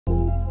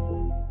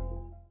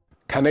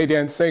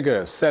Canadian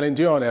singer Celine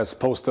Dion has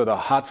posted a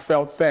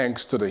heartfelt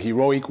thanks to the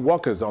heroic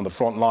workers on the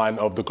front line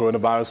of the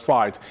coronavirus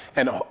fight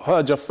and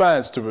urged her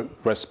fans to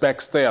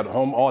respect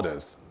stay-at-home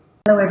orders.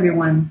 Hello,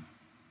 everyone.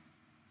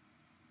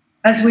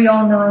 As we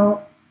all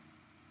know,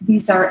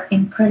 these are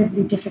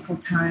incredibly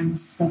difficult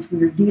times that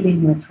we're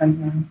dealing with right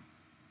now.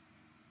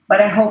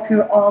 But I hope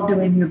you're all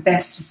doing your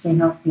best to stay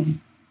healthy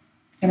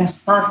and as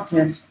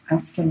positive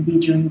as can be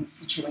during this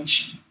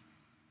situation.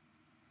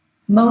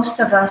 Most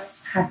of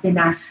us have been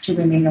asked to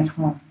remain at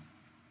home.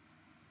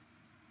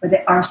 But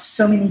there are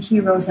so many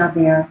heroes out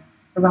there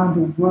around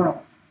the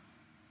world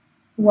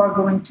who are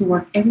going to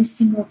work every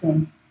single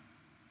day,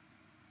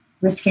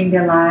 risking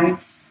their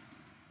lives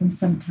and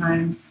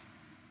sometimes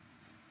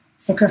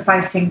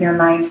sacrificing their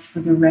lives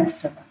for the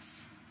rest of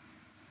us.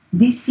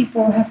 These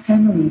people have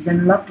families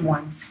and loved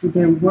ones who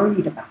they're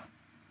worried about.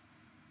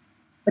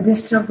 But they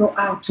still go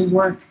out to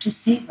work to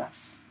save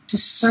us, to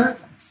serve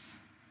us.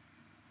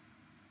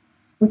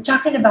 We're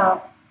talking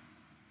about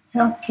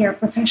healthcare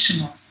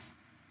professionals,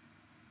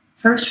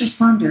 first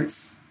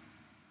responders,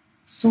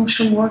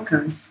 social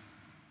workers,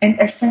 and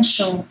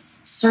essential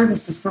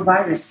services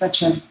providers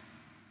such as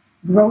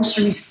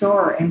grocery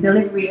store and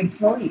delivery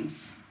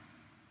employees.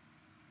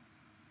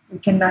 We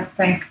cannot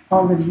thank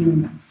all of you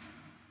enough.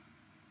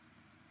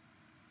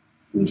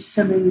 We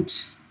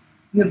salute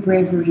your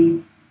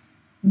bravery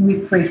and we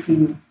pray for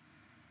you.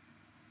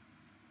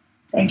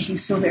 Thank you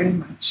so very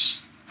much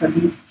for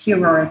the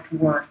heroic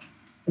work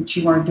that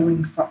you are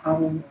doing for our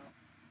world.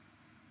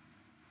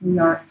 We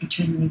are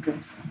eternally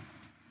grateful.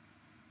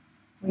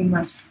 We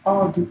must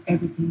all do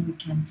everything we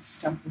can to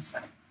stop this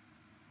fight.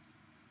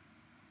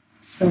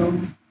 So,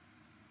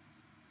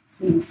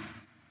 please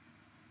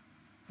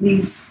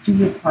do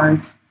your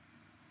part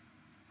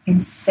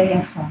and stay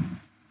at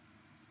home.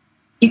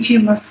 If you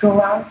must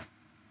go out,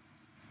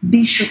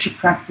 be sure to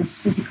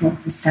practice physical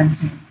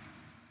distancing.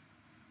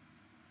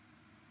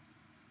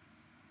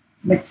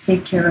 Let's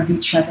take care of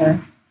each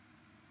other,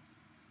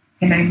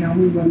 and I know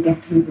we will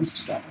get through this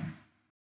together.